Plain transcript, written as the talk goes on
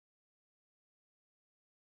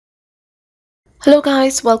Hello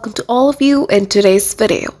guys, welcome to all of you in today's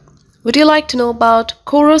video. Would you like to know about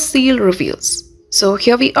Koroseal Reviews? So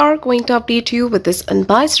here we are going to update you with this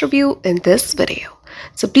unbiased review in this video.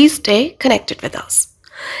 So please stay connected with us.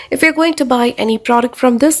 If you're going to buy any product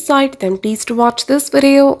from this site, then please do watch this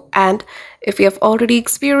video. And if you have already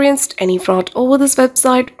experienced any fraud over this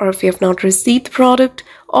website, or if you have not received the product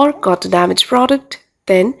or got a damaged product,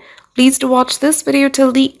 then please do watch this video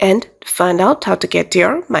till the end to find out how to get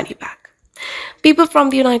your money back. People from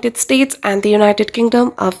the United States and the United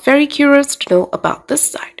Kingdom are very curious to know about this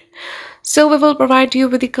site. So we will provide you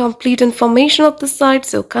with the complete information of the site,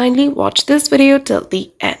 so kindly watch this video till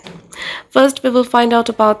the end. First, we will find out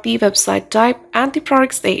about the website type and the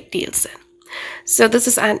products they deals in. So this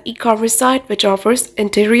is an e-commerce site which offers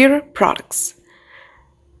interior products.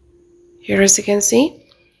 Here as you can see,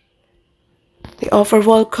 they offer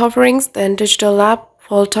wall coverings, then digital lab,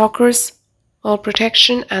 wall talkers, wall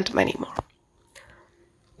protection and many more.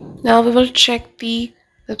 Now we will check the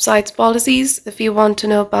website's policies. If you want to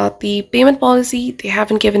know about the payment policy, they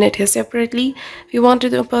haven't given it here separately. If you want to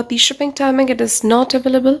know about the shipping timing, it is not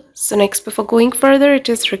available. So next, before going further, it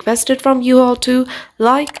is requested from you all to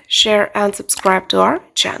like, share and subscribe to our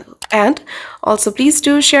channel. And also please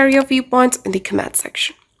do share your viewpoints in the comment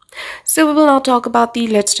section. So we will now talk about the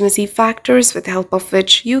legitimacy factors with the help of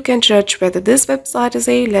which you can judge whether this website is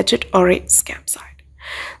a legit or a scam site.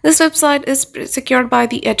 This website is secured by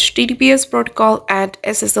the HTTPS protocol and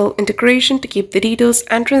SSL integration to keep the details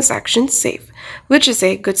and transactions safe, which is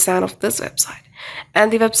a good sign of this website.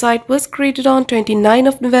 And the website was created on 29th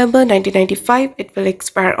of November 1995. It will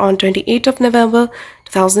expire on 28th of November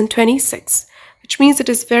 2026, which means it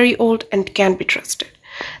is very old and can be trusted.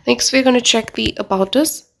 Next, we're going to check the About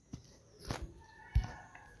Us.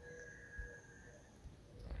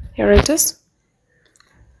 Here it is.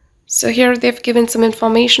 So here they've given some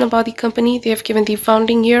information about the company. They have given the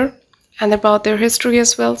founding year and about their history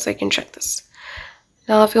as well, so you can check this.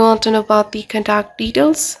 Now if you want to know about the contact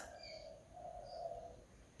details,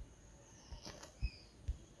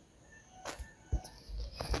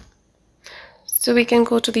 so we can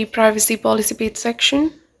go to the privacy policy page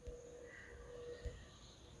section.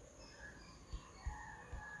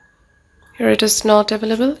 Here it is not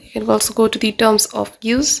available. You can also go to the terms of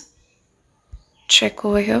use. Check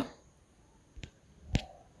over here.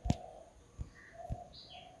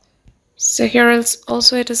 So here is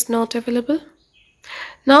also it is not available.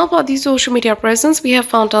 Now about the social media presence, we have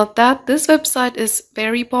found out that this website is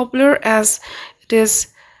very popular as it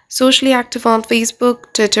is socially active on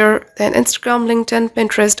Facebook, Twitter, then Instagram, LinkedIn,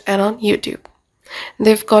 Pinterest and on YouTube.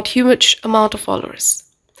 They've got huge amount of followers.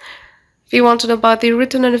 If you want to know about the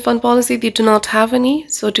return and refund policy, they do not have any.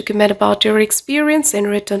 So to comment about your experience in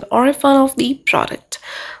return or refund of the product.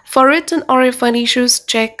 For return or refund issues,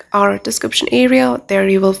 check our description area. There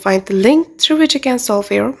you will find the link through which you can solve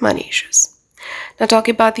your money issues. Now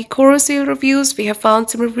talking about the Koroseal reviews, we have found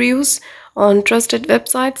some reviews on trusted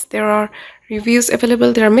websites. There are reviews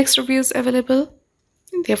available. There are mixed reviews available.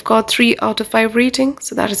 They've got 3 out of 5 rating,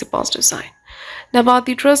 so that is a positive sign. Now about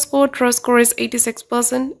the trust score is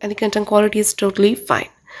 86% and the content quality is totally fine.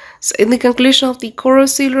 So in the conclusion of the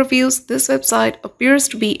Koroseal reviews, this website appears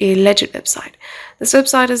to be a legit website. This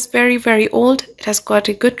website is very old. It has got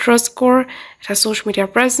a good trust score. It has social media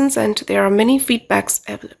presence and there are many feedbacks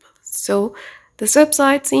available. So this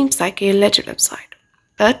website seems like a legit website.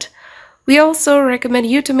 But we also recommend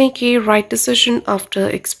you to make a right decision after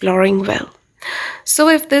exploring well. So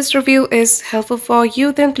if this review is helpful for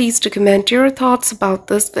you, then please do comment your thoughts about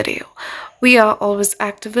this video. We are always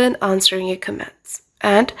active in answering your comments.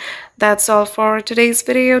 And that's all for today's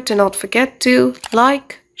video. Do not forget to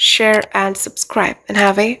like, share and subscribe and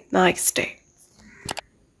have a nice day.